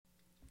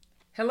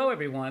Hello,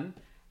 everyone.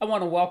 I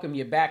want to welcome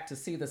you back to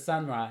See the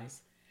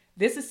Sunrise.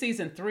 This is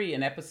season 3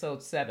 and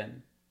episode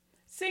 7.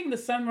 Seeing the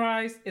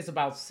sunrise is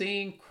about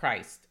seeing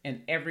Christ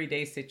in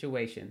everyday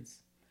situations.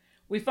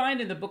 We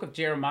find in the book of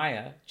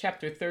Jeremiah,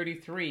 chapter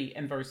 33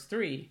 and verse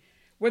 3,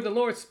 where the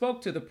Lord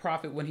spoke to the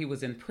prophet when he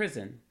was in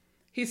prison.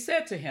 He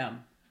said to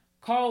him,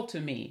 "Call to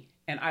me,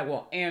 and I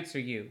will answer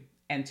you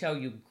and tell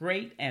you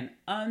great and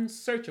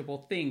unsearchable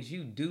things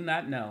you do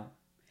not know."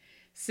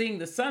 Seeing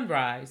the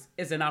sunrise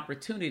is an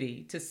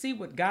opportunity to see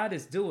what God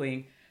is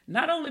doing,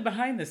 not only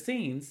behind the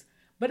scenes,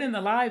 but in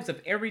the lives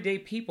of everyday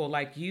people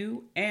like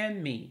you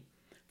and me.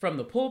 From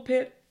the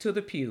pulpit to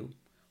the pew,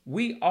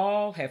 we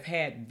all have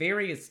had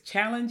various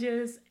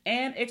challenges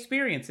and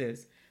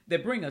experiences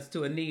that bring us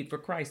to a need for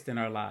Christ in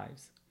our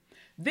lives.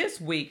 This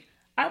week,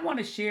 I want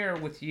to share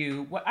with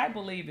you what I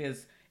believe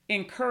is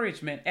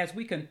encouragement as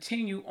we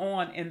continue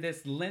on in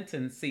this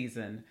Lenten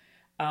season.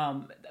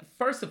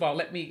 First of all,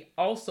 let me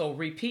also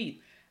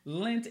repeat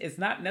Lent is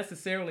not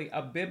necessarily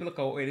a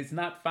biblical, it is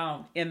not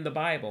found in the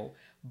Bible,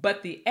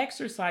 but the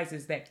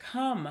exercises that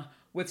come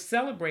with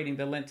celebrating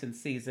the Lenten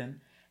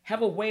season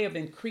have a way of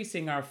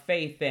increasing our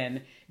faith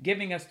and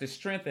giving us the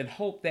strength and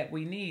hope that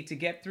we need to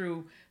get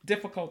through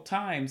difficult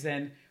times.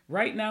 And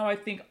right now, I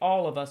think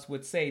all of us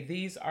would say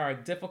these are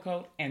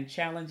difficult and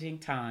challenging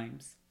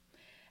times.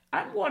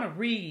 I want to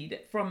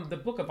read from the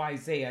book of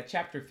Isaiah,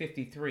 chapter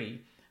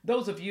 53.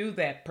 Those of you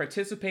that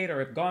participate or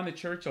have gone to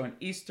church on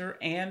Easter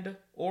and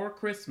or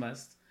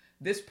Christmas,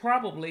 this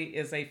probably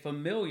is a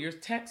familiar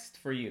text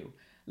for you.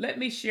 Let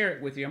me share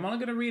it with you. I'm only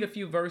going to read a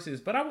few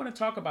verses, but I want to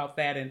talk about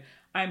that. And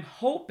I'm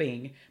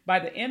hoping by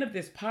the end of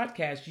this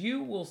podcast,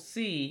 you will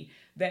see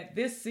that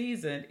this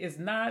season is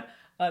not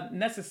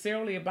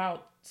necessarily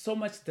about so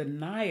much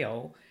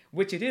denial,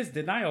 which it is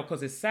denial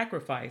because it's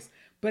sacrifice,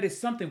 but it's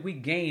something we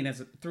gain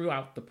as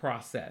throughout the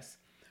process.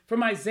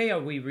 From Isaiah,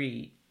 we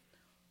read,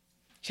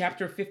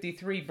 chapter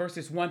 53,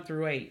 verses 1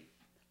 through 8.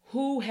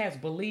 Who has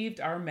believed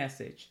our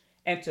message,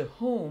 and to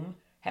whom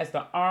has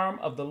the arm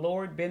of the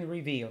Lord been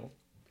revealed?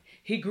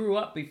 He grew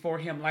up before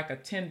him like a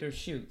tender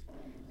shoot,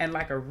 and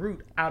like a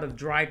root out of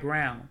dry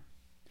ground.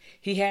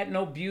 He had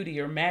no beauty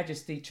or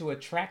majesty to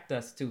attract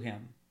us to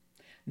him,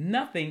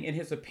 nothing in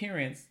his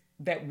appearance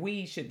that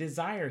we should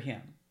desire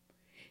him.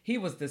 He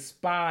was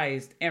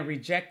despised and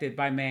rejected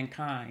by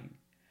mankind,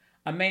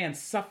 a man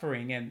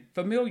suffering and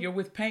familiar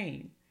with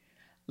pain.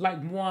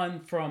 Like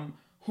one from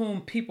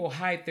whom people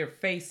hide their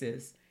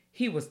faces,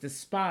 he was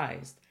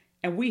despised,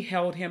 and we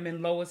held him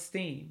in low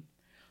esteem.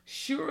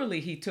 Surely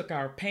he took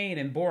our pain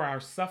and bore our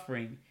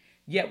suffering,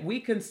 yet we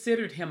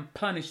considered him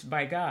punished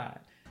by God,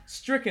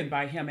 stricken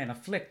by him and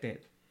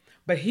afflicted.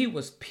 But he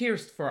was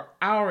pierced for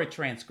our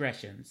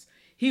transgressions,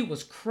 he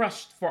was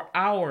crushed for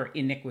our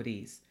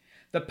iniquities.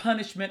 The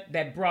punishment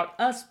that brought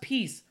us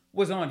peace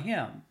was on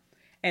him,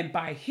 and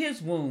by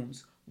his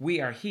wounds we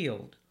are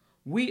healed.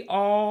 We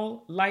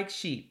all, like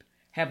sheep,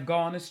 have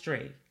gone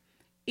astray.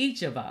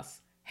 Each of us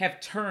have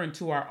turned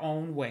to our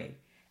own way,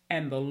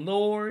 and the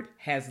Lord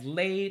has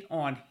laid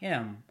on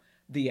him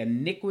the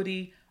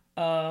iniquity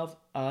of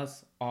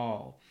us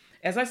all.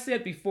 As I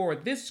said before,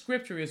 this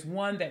scripture is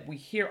one that we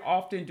hear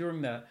often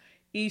during the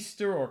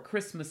Easter or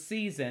Christmas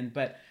season,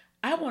 but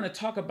I want to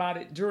talk about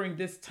it during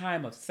this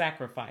time of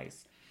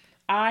sacrifice.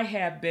 I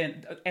have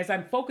been, as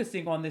I'm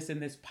focusing on this in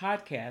this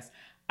podcast,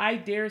 I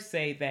dare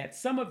say that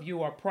some of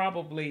you are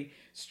probably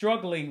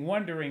struggling,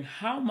 wondering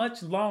how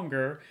much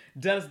longer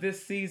does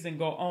this season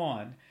go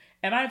on?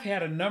 And I've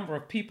had a number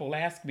of people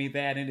ask me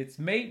that, and it's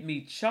made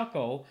me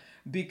chuckle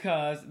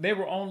because they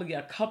were only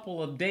a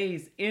couple of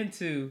days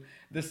into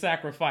the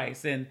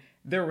sacrifice, and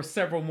there were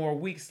several more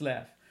weeks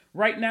left.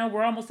 Right now,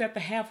 we're almost at the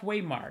halfway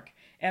mark.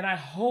 And I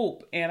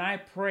hope and I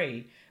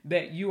pray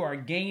that you are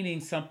gaining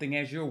something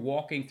as you're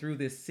walking through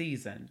this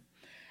season.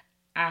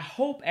 I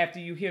hope after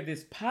you hear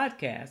this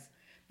podcast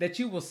that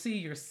you will see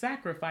your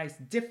sacrifice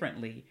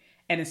differently.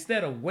 And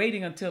instead of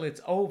waiting until it's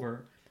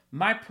over,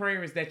 my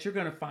prayer is that you're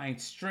going to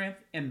find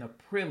strength in the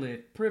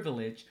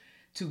privilege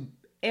to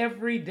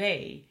every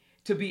day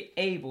to be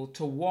able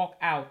to walk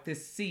out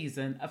this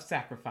season of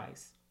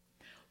sacrifice.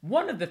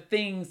 One of the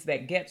things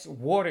that gets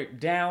watered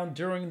down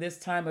during this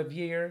time of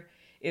year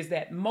is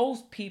that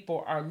most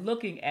people are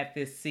looking at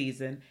this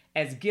season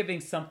as giving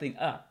something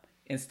up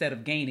instead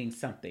of gaining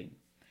something.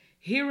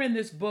 Here in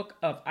this book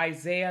of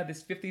Isaiah,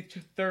 this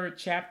 53rd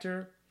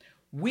chapter,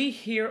 we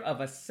hear of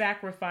a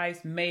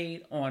sacrifice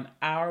made on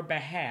our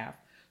behalf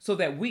so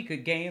that we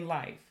could gain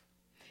life.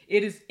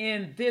 It is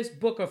in this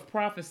book of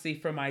prophecy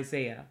from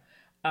Isaiah.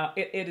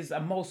 It is a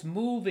most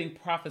moving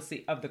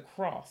prophecy of the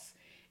cross.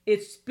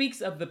 It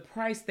speaks of the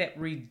price that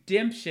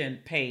redemption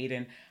paid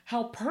and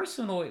how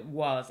personal it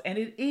was, and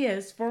it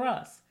is for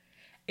us.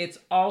 It's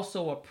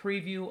also a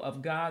preview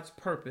of God's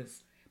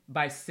purpose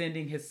by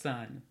sending his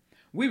son.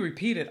 We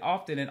repeat it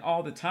often and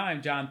all the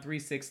time, John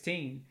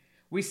 3:16.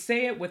 We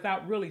say it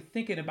without really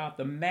thinking about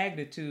the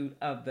magnitude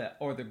of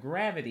the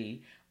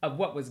gravity of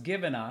what was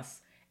given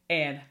us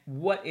and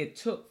what it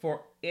took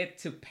for it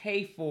to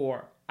pay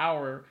for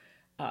our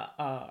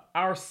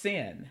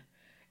sin.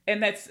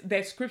 And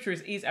that scripture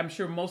is easy. I'm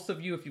sure most of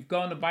you, if you've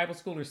gone to Bible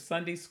school or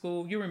Sunday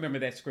school, you remember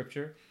that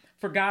scripture.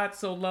 For God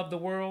so loved the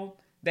world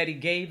that he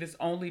gave his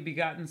only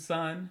begotten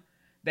Son,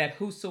 that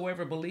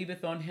whosoever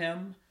believeth on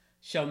him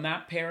shall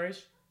not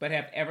perish, but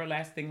have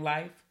everlasting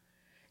life.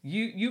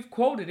 You've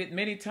quoted it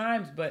many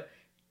times, but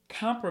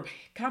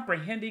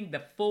comprehending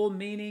the full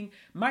meaning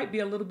might be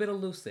a little bit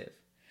elusive.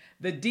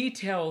 The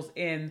details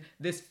in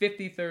this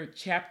 53rd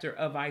chapter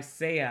of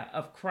Isaiah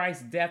of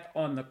Christ's death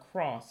on the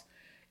cross,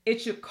 it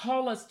should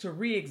call us to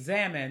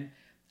re-examine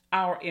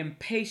our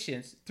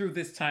impatience through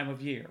this time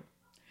of year.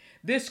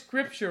 This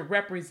scripture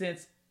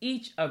represents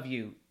each of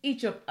you,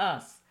 each of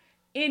us,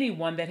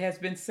 anyone that has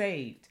been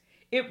saved.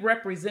 It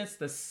represents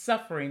the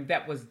suffering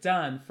that was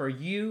done for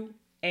you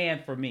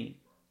and for me.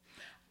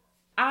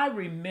 I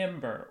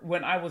remember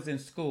when I was in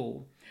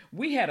school,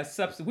 we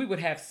would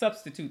have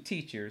substitute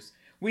teachers.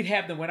 We'd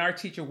have them when our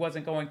teacher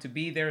wasn't going to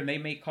be there and they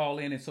may call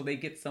in, and so they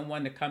get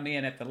someone to come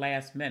in at the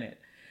last minute.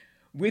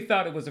 We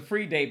thought it was a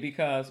free day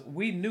because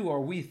we knew,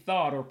 or we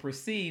thought or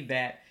perceived,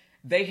 that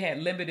they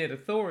had limited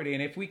authority,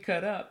 and if we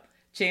cut up,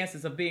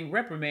 chances of being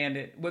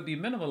reprimanded would be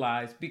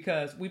minimalized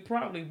because we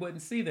probably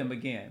wouldn't see them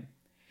again.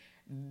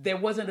 There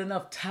wasn't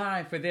enough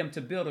time for them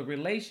to build a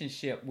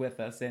relationship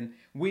with us and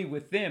we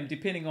with them,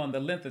 depending on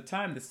the length of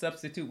time the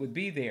substitute would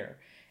be there.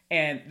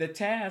 And the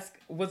task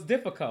was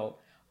difficult.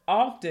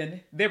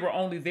 Often they were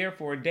only there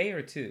for a day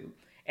or two.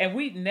 And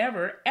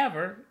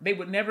they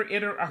would never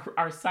enter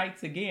our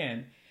sights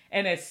again.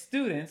 And as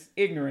students,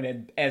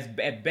 ignorant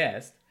at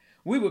best,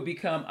 we would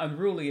become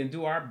unruly and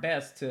do our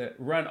best to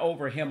run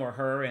over him or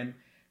her and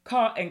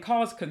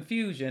cause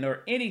confusion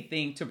or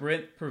anything to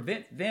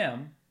prevent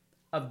them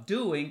of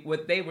doing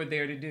what they were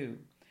there to do.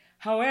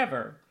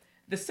 However,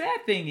 the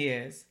sad thing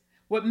is,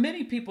 what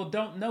many people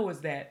don't know is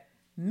that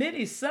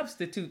many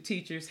substitute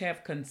teachers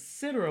have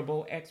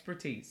considerable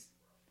expertise.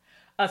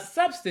 A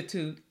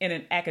substitute in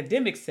an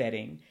academic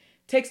setting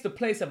takes the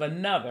place of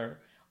another,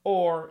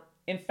 or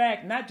in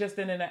fact, not just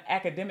in an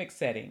academic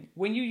setting.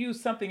 When you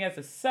use something as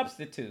a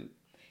substitute,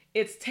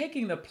 it's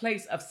taking the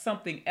place of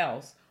something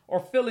else or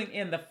filling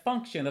in the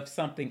function of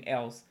something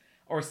else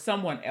or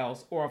someone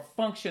else, or a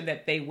function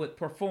that they would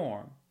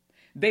perform.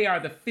 They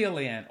are the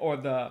fill-in or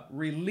the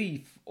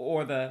relief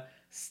or the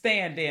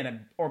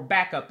stand-in or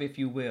backup, if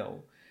you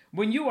will.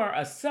 When you are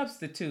a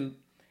substitute,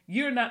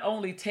 you're not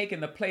only taking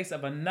the place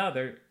of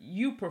another,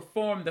 you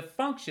perform the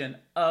function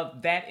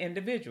of that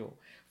individual.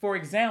 For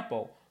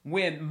example,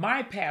 when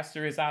my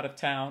pastor is out of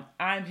town,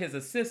 I'm his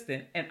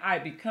assistant and I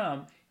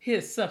become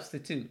his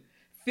substitute,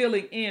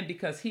 filling in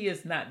because he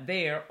is not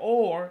there,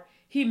 or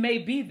he may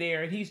be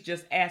there and he's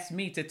just asked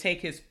me to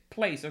take his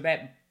place or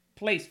that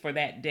place for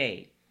that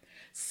day.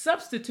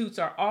 Substitutes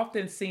are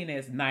often seen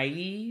as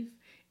naive,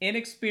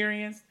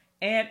 inexperienced,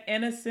 and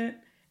innocent,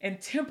 and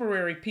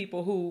temporary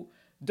people who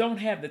don't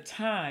have the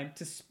time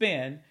to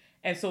spend,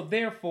 and so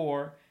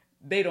therefore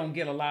they don't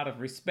get a lot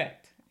of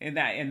respect. And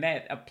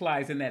that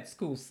applies in that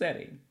school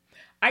setting.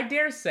 I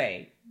dare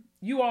say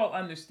you all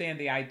understand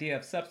the idea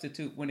of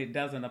substitute when it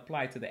doesn't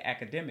apply to the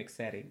academic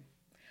setting.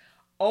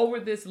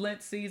 Over this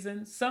Lent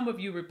season, some of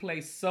you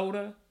replaced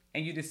soda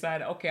and you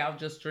decided, okay, I'll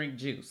just drink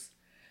juice.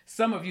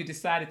 Some of you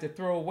decided to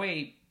throw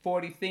away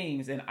 40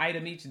 things, an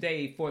item each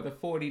day for the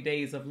 40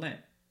 days of Lent.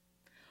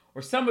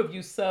 Or some of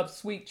you subbed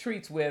sweet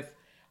treats with,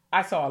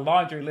 I saw a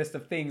laundry list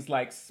of things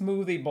like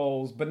smoothie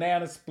bowls,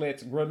 banana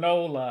splits,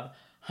 granola,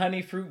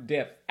 honey fruit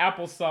dip,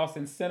 applesauce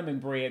and cinnamon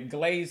bread,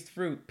 glazed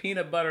fruit,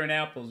 peanut butter and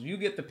apples. You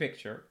get the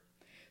picture.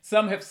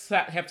 Some have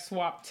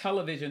swapped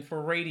television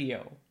for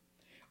radio.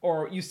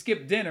 Or you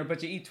skip dinner,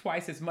 but you eat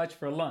twice as much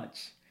for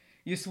lunch.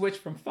 You switch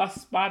from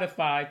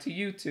Spotify to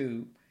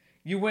YouTube.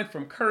 You went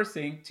from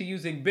cursing to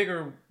using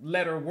bigger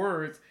letter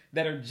words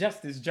that are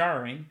just as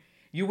jarring.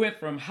 You went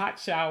from hot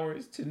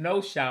showers to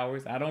no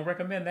showers. I don't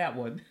recommend that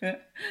one.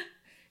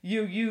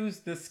 You use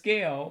the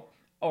scale,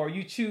 or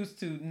you choose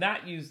to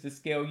not use the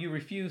scale. You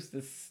refuse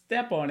to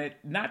step on it,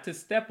 not to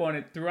step on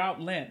it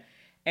throughout Lent.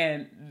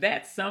 And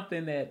that's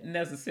something that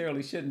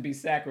necessarily shouldn't be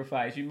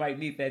sacrificed. You might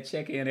need that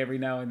check-in every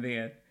now and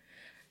then.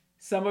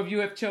 Some of you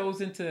have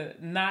chosen to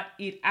not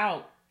eat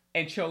out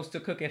and chose to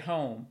cook at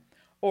home.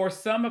 Or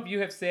some of you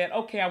have said,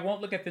 okay, I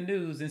won't look at the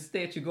news.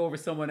 Instead, you go over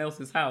someone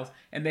else's house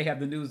and they have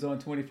the news on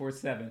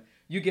 24/7.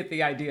 You get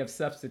the idea of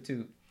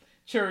substitute.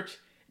 Church,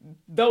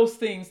 those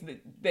things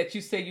that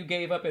you say you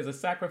gave up as a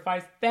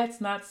sacrifice,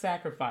 that's not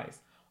sacrifice.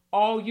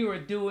 All you are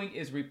doing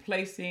is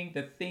replacing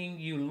the thing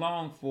you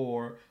long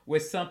for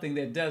with something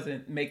that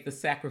doesn't make the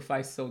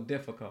sacrifice so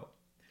difficult.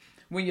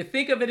 When you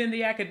think of it in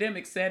the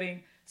academic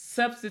setting,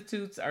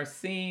 substitutes are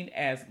seen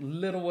as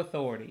little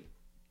authority.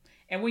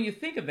 And when you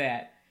think of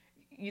that,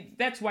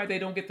 that's why they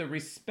don't get the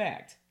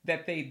respect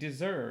that they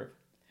deserve.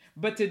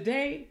 But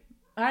today,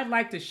 I'd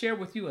like to share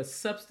with you a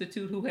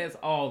substitute who has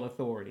all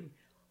authority,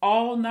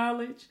 all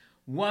knowledge,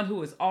 one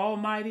who is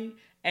almighty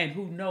and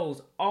who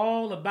knows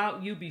all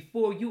about you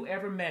before you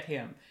ever met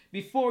him.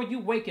 Before you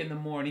wake in the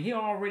morning, he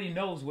already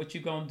knows what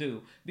you're going to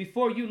do.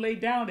 Before you lay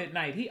down at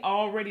night, he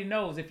already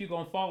knows if you're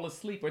going to fall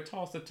asleep or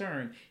toss a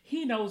turn.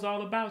 He knows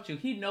all about you.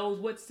 He knows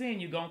what sin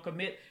you're going to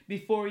commit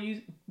before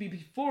you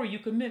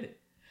commit it.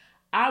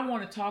 I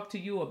want to talk to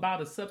you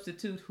about a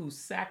substitute who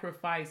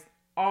sacrificed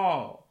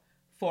all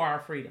for our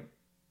freedom.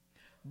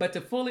 But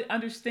to fully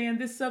understand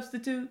this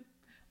substitute,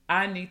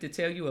 I need to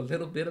tell you a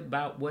little bit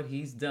about what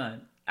he's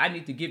done. I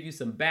need to give you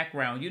some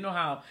background. You know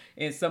how,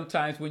 and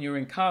sometimes when you're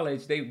in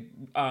college,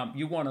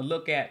 you want to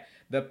look at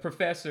the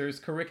professor's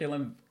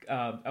curriculum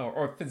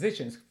or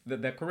physicians,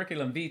 the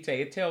curriculum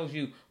vitae. It tells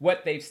you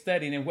what they've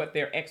studied and what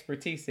their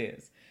expertise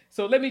is.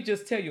 So let me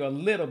just tell you a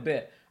little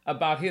bit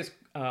about his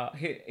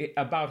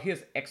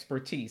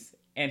expertise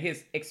and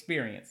his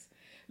experience.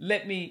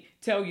 Let me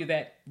tell you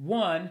that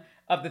one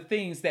of the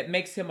things that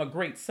makes him a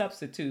great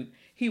substitute,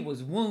 he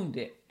was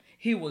wounded.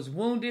 He was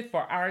wounded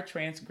for our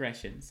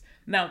transgressions.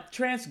 Now,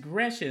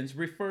 transgressions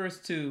refers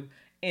to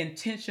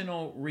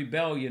intentional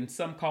rebellion.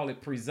 Some call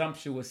it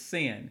presumptuous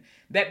sin.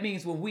 That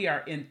means when we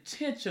are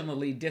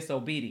intentionally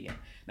disobedient.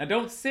 Now,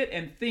 don't sit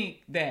and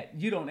think that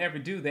you don't ever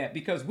do that,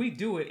 because we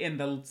do it in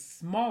the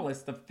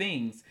smallest of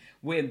things.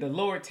 When the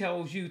Lord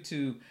tells you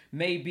to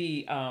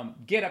maybe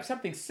get up,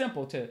 something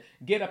simple, to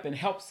get up and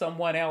help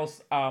someone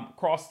else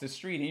cross the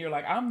street, and you're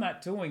like, I'm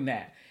not doing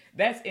that.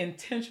 That's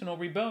intentional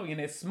rebellion.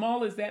 As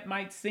small as that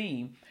might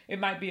seem, it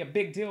might be a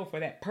big deal for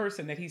that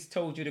person that he's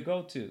told you to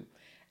go to.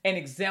 An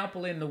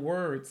example in the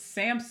word,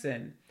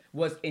 Samson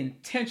was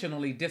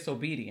intentionally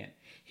disobedient.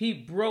 He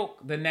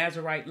broke the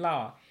Nazirite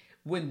law.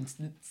 When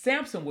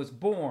Samson was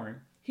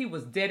born, he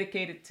was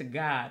dedicated to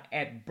God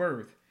at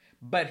birth.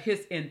 But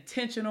his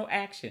intentional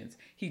actions,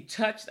 he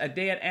touched a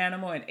dead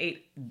animal and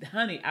ate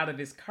honey out of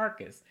his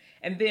carcass.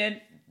 And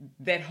then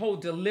that whole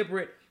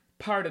deliberate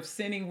part of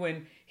sinning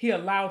when he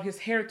allowed his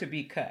hair to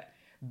be cut.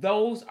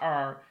 Those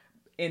are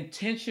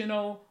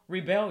intentional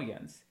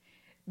rebellions.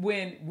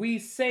 When we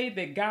say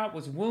that God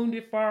was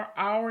wounded for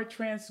our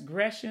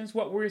transgressions,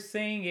 what we're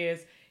saying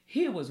is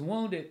he was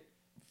wounded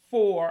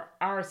for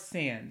our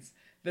sins,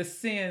 the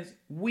sins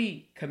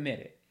we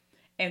committed.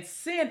 And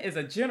sin is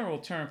a general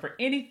term for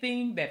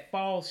anything that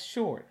falls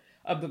short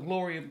of the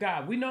glory of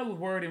God. We know the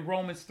word in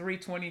Romans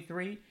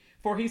 3:23.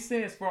 For he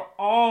says, for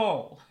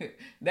all,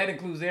 that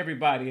includes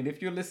everybody. And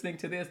if you're listening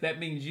to this, that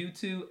means you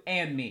too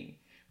and me.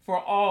 For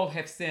all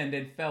have sinned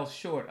and fell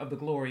short of the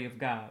glory of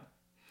God.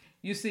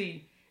 You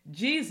see,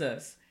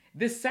 Jesus,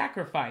 this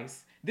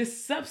sacrifice,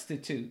 this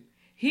substitute,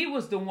 he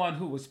was the one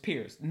who was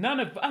pierced. None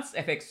of us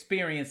have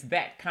experienced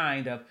that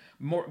kind of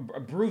more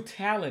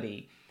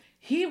brutality.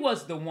 He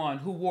was the one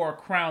who wore a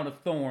crown of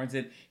thorns.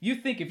 And you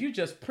think if you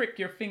just prick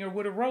your finger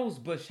with a rose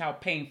bush, how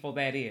painful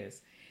that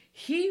is.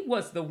 He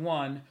was the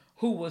one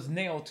who was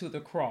nailed to the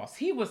cross.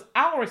 He was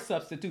our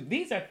substitute.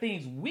 These are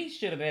things we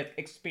should have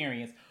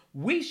experienced.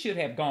 We should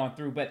have gone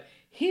through, but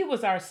he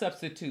was our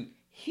substitute.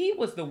 He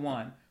was the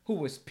one who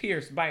was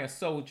pierced by a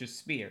soldier's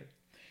spear.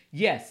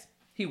 Yes,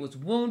 he was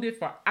wounded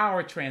for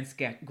our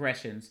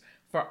transgressions,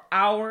 for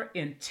our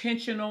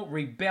intentional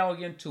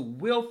rebellion to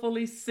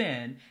willfully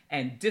sin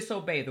and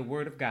disobey the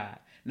word of God.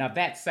 Now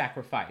that's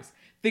sacrifice.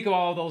 Think of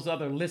all those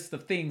other lists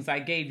of things I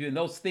gave you and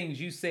those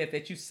things you said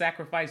that you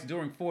sacrificed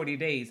during 40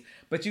 days,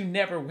 but you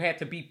never had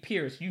to be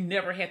pierced. You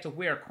never had to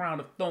wear a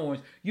crown of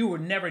thorns. You were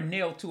never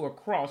nailed to a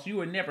cross. You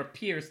were never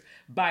pierced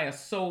by a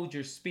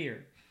soldier's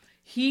spear.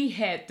 He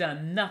had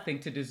done nothing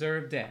to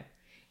deserve death.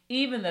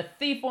 Even the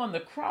thief on the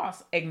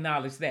cross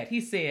acknowledged that. He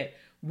said,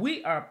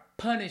 we are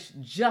punished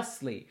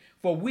justly,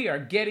 for we are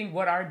getting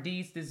what our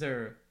deeds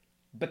deserve.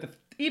 But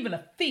even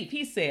a thief,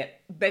 he said,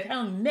 that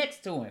hung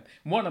next to him.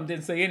 One of them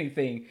didn't say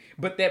anything,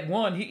 but that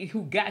one he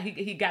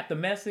got the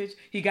message,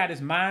 he got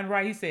his mind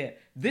right. He said,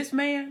 this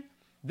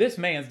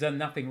man's done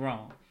nothing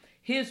wrong.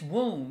 His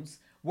wounds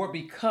were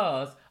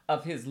because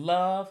of his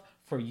love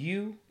for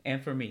you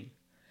and for me.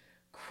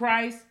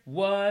 Christ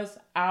was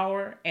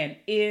our and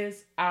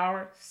is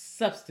our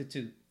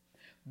substitute.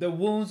 The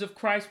wounds of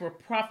Christ were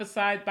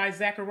prophesied by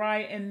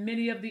Zechariah and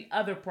many of the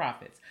other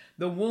prophets.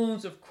 The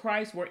wounds of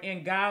Christ were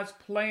in God's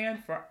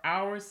plan for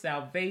our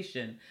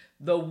salvation.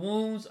 The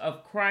wounds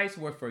of Christ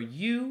were for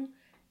you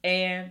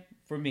and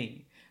for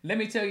me. Let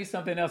me tell you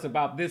something else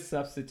about this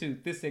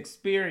substitute, this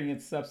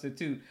experienced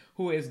substitute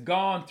who has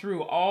gone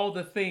through all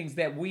the things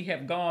that we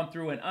have gone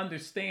through and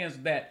understands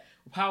that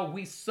how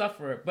we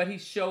suffer, but he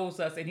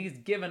shows us and he's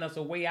given us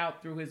a way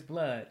out through his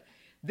blood.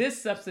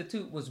 This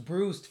substitute was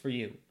bruised for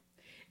you.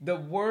 The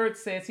word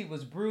says he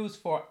was bruised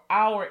for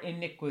our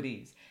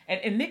iniquities. And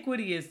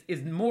iniquity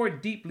is more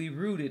deeply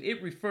rooted.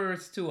 It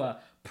refers to a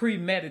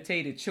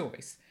premeditated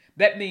choice.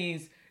 That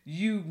means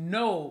you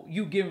know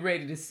you get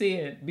ready to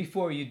sin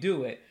before you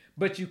do it,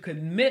 but you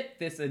commit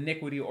this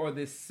iniquity or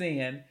this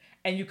sin,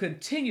 and you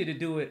continue to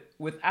do it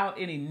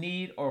without any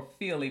need or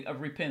feeling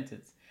of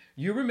repentance.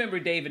 You remember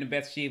David and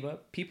Bathsheba.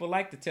 People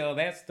like to tell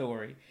that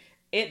story.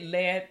 It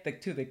led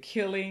to the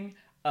killing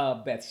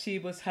of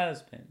Bathsheba's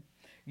husband.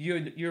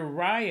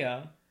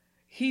 Uriah,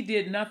 He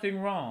did nothing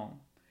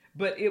wrong,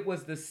 but it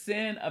was the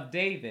sin of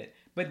David.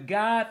 But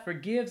God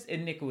forgives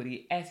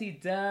iniquity as he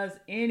does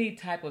any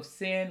type of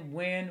sin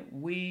when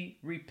we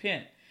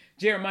repent.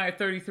 Jeremiah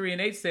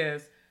 33:8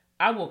 says,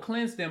 I will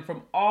cleanse them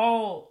from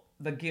all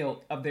the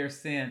guilt of their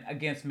sin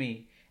against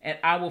me, and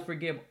I will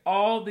forgive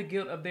all the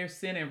guilt of their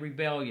sin and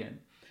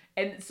rebellion.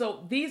 And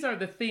so these are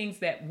the things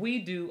that we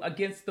do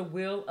against the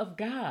will of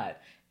God.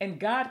 And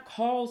God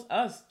calls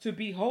us to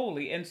be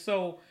holy. And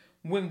so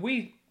when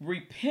we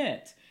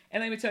repent,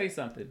 and let me tell you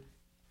something.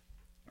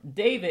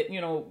 David,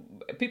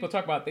 people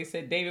talk about, they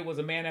said David was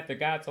a man after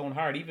God's own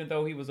heart, even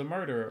though he was a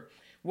murderer.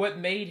 What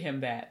made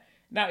him that?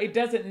 Now, it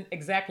doesn't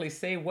exactly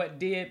say what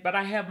did, but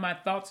I have my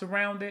thoughts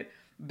around it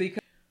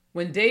because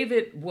when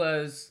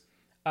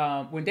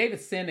when David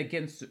sinned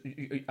against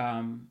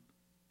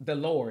the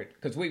Lord,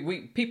 because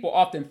we people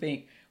often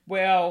think,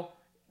 well,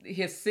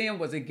 his sin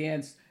was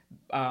against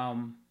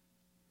Uriah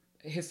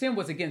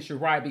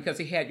because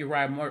he had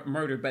Uriah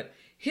murdered, but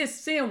his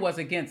sin was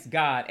against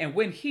God. And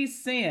when he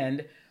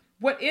sinned,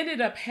 what ended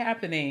up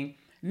happening,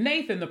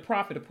 Nathan the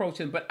prophet approached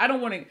him, but I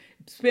don't want to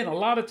spend a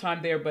lot of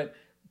time there, but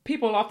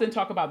people often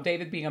talk about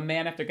David being a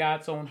man after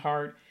God's own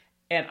heart.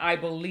 And I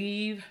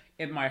believe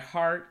in my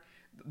heart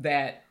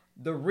that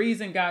the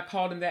reason God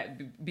called him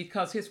that,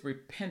 because his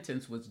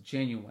repentance was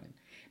genuine.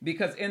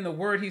 Because in the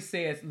word he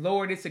says,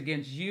 Lord, it's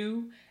against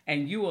you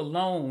and you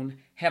alone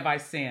have I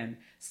sinned.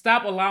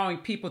 Stop allowing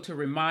people to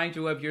remind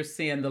you of your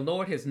sin. The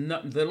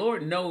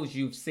Lord knows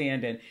you've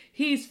sinned and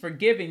he's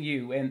forgiven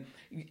you. And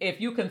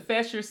if you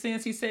confess your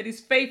sins, he said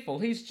he's faithful,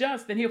 he's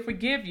just, and he'll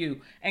forgive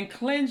you and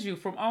cleanse you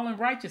from all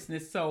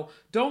unrighteousness. So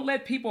don't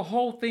let people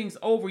hold things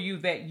over you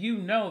that you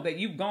know that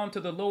you've gone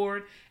to the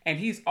Lord and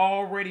he's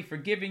already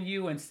forgiven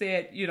you and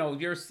said,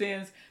 your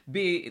sins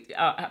be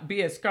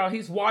as scarlet.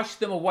 He's washed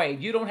them away.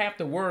 You don't have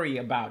to worry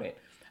about it.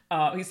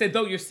 He said,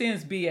 though your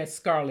sins be as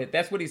scarlet,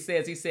 that's what he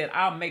says. He said,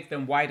 I'll make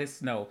them white as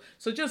snow.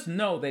 So just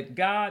know that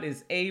God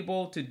is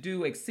able to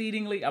do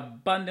exceedingly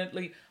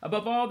abundantly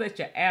above all that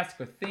you ask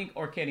or think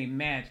or can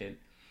imagine.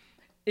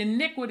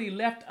 Iniquity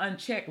left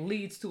unchecked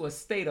leads to a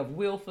state of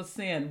willful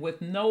sin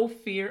with no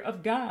fear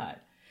of God.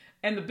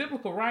 And the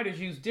biblical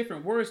writers use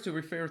different words to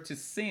refer to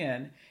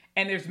sin,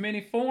 and there's many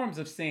forms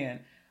of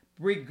sin,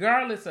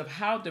 regardless of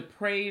how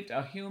depraved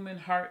a human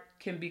heart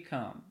can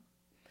become.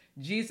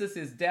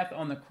 Jesus' death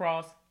on the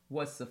cross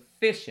was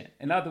sufficient.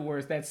 In other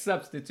words, that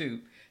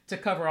substitute to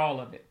cover all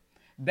of it.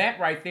 That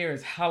right there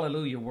is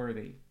hallelujah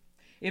worthy.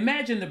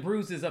 Imagine the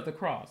bruises of the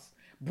cross,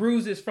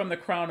 bruises from the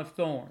crown of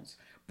thorns,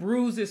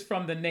 bruises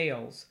from the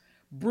nails,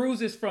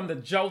 bruises from the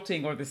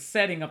jolting or the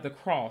setting of the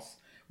cross,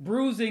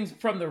 bruising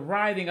from the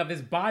writhing of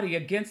his body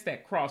against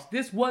that cross.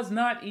 This was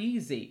not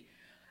easy.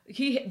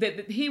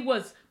 He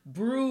was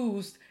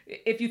bruised,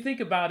 if you think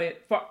about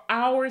it, for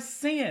our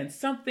sins,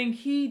 something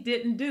he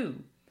didn't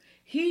do.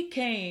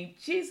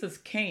 Jesus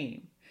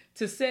came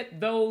to set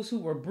those who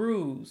were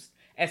bruised,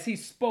 as he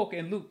spoke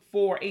in Luke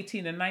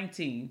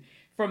 4:18-19.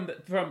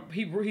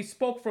 He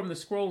spoke from the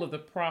scroll of the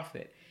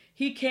prophet.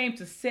 He came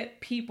to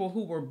set people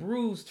who were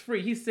bruised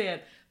free. He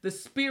said, the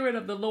Spirit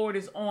of the Lord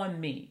is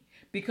on me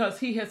because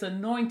he has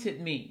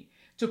anointed me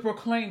to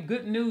proclaim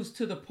good news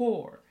to the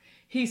poor.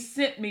 He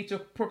sent me to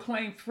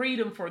proclaim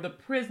freedom for the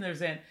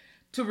prisoners and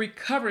to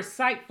recover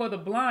sight for the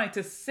blind,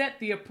 to set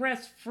the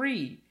oppressed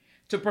free,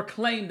 to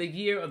proclaim the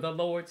year of the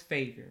Lord's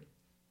favor.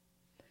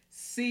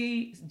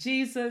 See,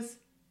 Jesus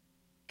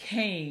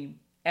came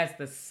as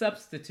the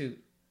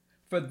substitute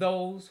for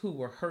those who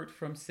were hurt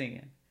from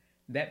sin.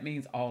 That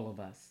means all of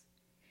us.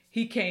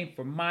 He came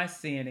for my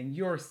sin and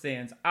your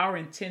sins, our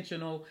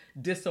intentional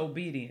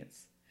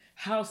disobedience.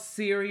 How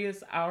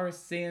serious our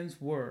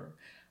sins were.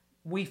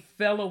 We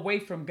fell away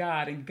from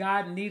God, and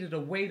God needed a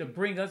way to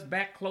bring us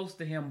back close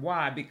to him.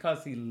 Why?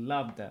 Because he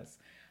loved us.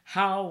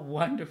 How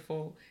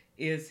wonderful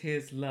is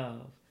his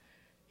love.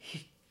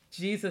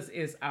 Jesus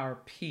is our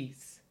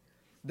peace.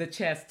 The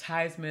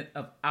chastisement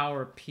of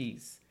our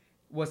peace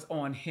was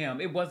on him.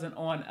 It wasn't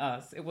on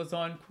us. It was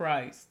on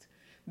Christ.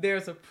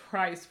 There's a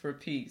price for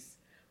peace.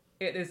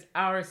 It is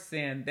our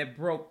sin that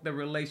broke the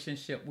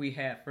relationship we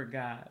had for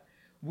God.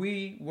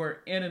 We were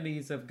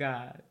enemies of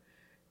God.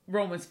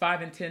 Romans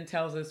 5:10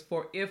 tells us,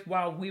 for if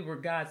while we were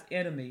God's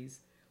enemies,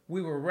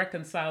 we were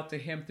reconciled to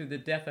him through the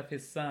death of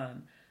his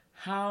son,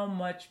 how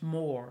much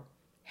more,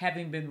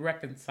 having been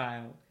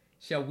reconciled,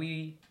 shall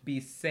we be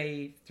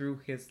saved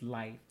through his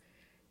life?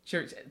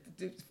 Church,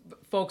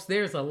 folks,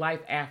 there's a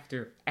life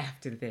after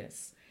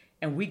this,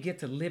 and we get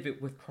to live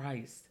it with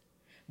Christ.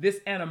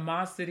 This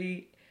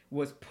animosity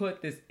was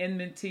put, this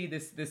enmity,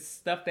 this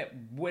stuff that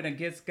went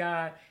against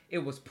God, it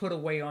was put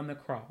away on the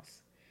cross.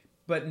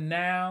 But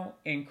now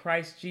in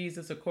Christ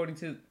Jesus, according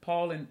to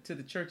Paul and to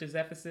the churches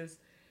Ephesus,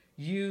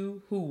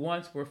 you who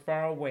once were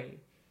far away,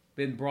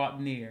 been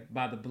brought near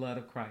by the blood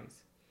of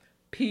Christ.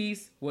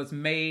 Peace was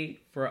made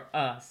for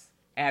us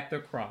at the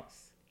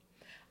cross.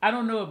 I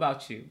don't know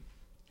about you,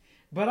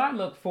 but I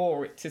look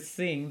forward to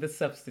seeing the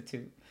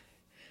substitute,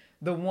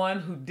 the one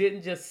who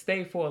didn't just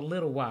stay for a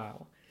little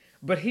while,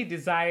 but he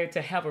desired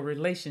to have a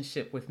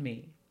relationship with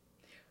me.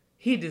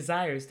 He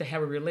desires to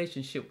have a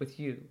relationship with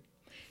you.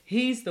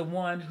 He's the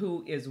one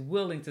who is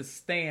willing to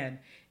stand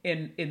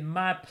in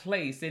my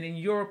place and in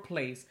your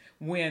place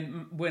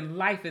when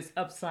life is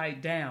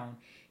upside down.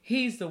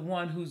 He's the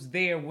one who's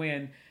there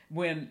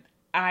when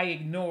I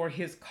ignore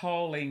his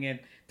calling and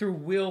through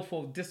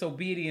willful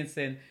disobedience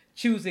and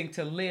choosing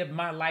to live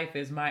my life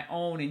as my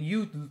own and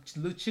you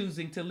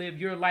choosing to live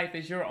your life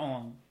as your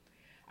own.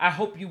 I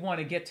hope you want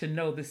to get to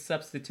know this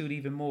substitute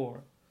even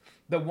more.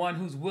 The one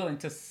who's willing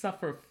to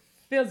suffer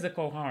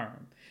physical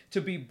harm, to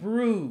be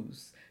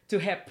bruised, to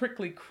have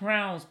prickly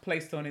crowns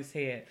placed on his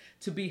head,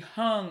 to be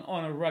hung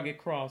on a rugged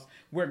cross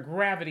where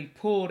gravity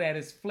pulled at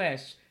his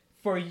flesh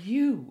for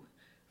you,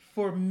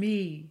 for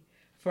me,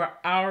 for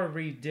our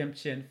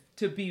redemption,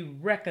 to be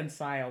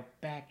reconciled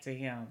back to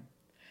him.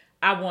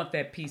 I want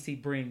that peace he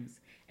brings,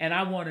 and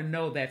I want to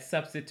know that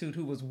substitute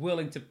who was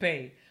willing to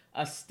pay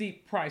a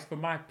steep price for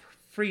my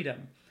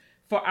freedom,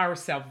 for our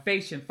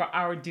salvation, for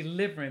our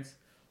deliverance.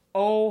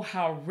 Oh,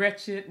 how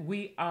wretched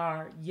we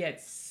are, yet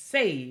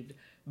saved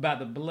by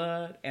the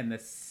blood and the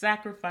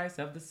sacrifice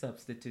of the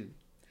substitute.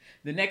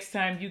 The next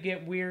time you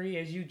get weary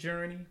as you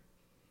journey,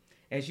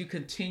 as you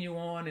continue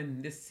on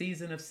in this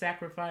season of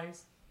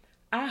sacrifice,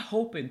 I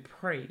hope and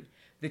pray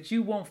that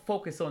you won't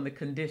focus on the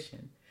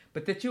condition,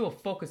 but that you will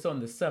focus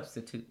on the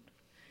substitute,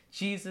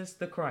 Jesus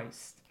the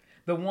Christ,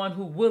 the one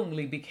who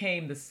willingly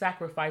became the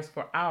sacrifice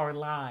for our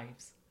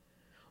lives.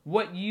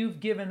 What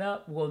you've given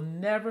up will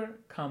never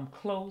come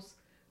close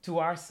to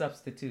our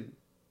substitute.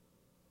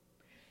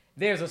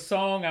 There's a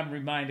song I'm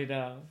reminded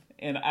of,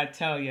 and I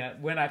tell you,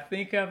 when I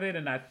think of it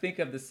and I think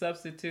of the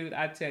substitute,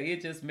 I tell you,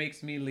 it just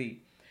makes me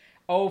leap.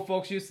 Old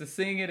folks used to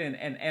sing it,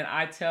 and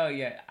I tell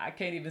you, I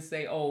can't even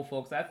say old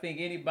folks. I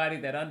think anybody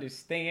that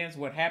understands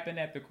what happened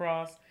at the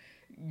cross,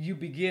 you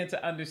begin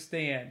to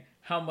understand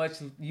how much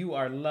you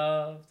are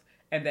loved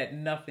and that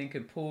nothing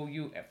can pull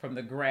you from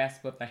the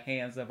grasp of the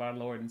hands of our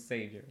Lord and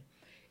Savior.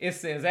 It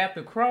says, at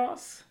the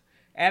cross,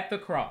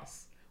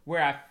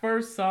 where I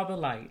first saw the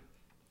light,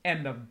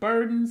 and the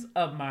burdens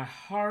of my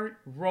heart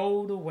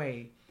rolled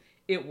away.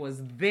 It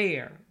was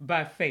there,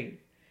 by faith,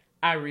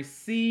 I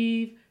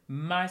received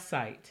my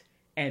sight,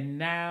 and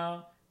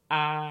now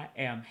I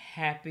am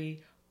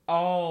happy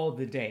all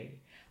the day.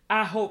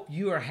 I hope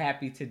you are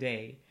happy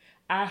today.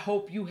 I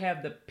hope you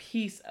have the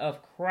peace of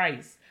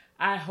Christ.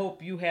 I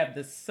hope you have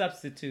the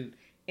substitute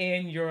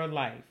in your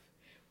life.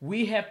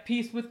 We have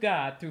peace with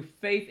God through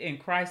faith in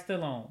Christ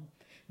alone.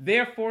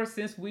 Therefore,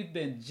 since we've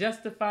been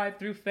justified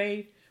through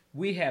faith,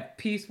 we have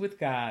peace with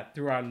God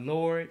through our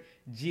Lord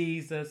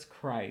Jesus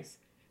Christ,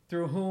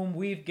 through whom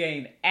we've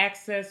gained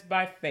access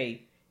by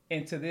faith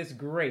into this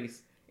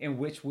grace in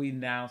which we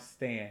now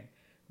stand.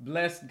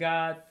 Bless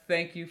God.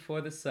 Thank you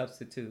for the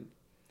substitute.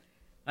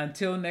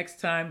 Until next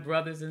time,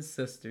 brothers and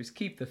sisters,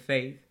 keep the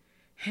faith.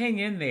 Hang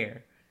in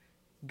there.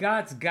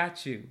 God's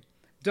got you.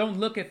 Don't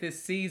look at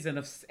this season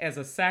as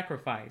a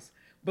sacrifice,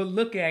 but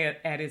look at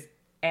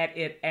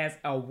it as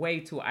a way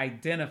to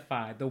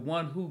identify the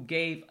one who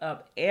gave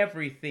up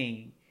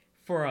everything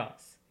for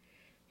us.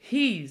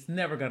 He's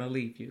never going to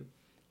leave you.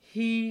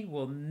 He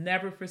will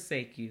never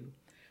forsake you.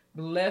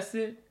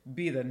 Blessed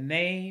be the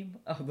name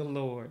of the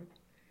Lord.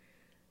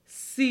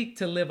 Seek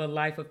to live a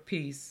life of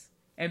peace,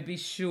 and be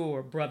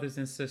sure, brothers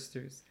and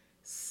sisters,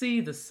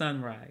 see the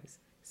sunrise.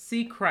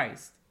 See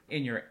Christ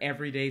in your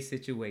everyday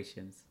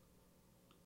situations.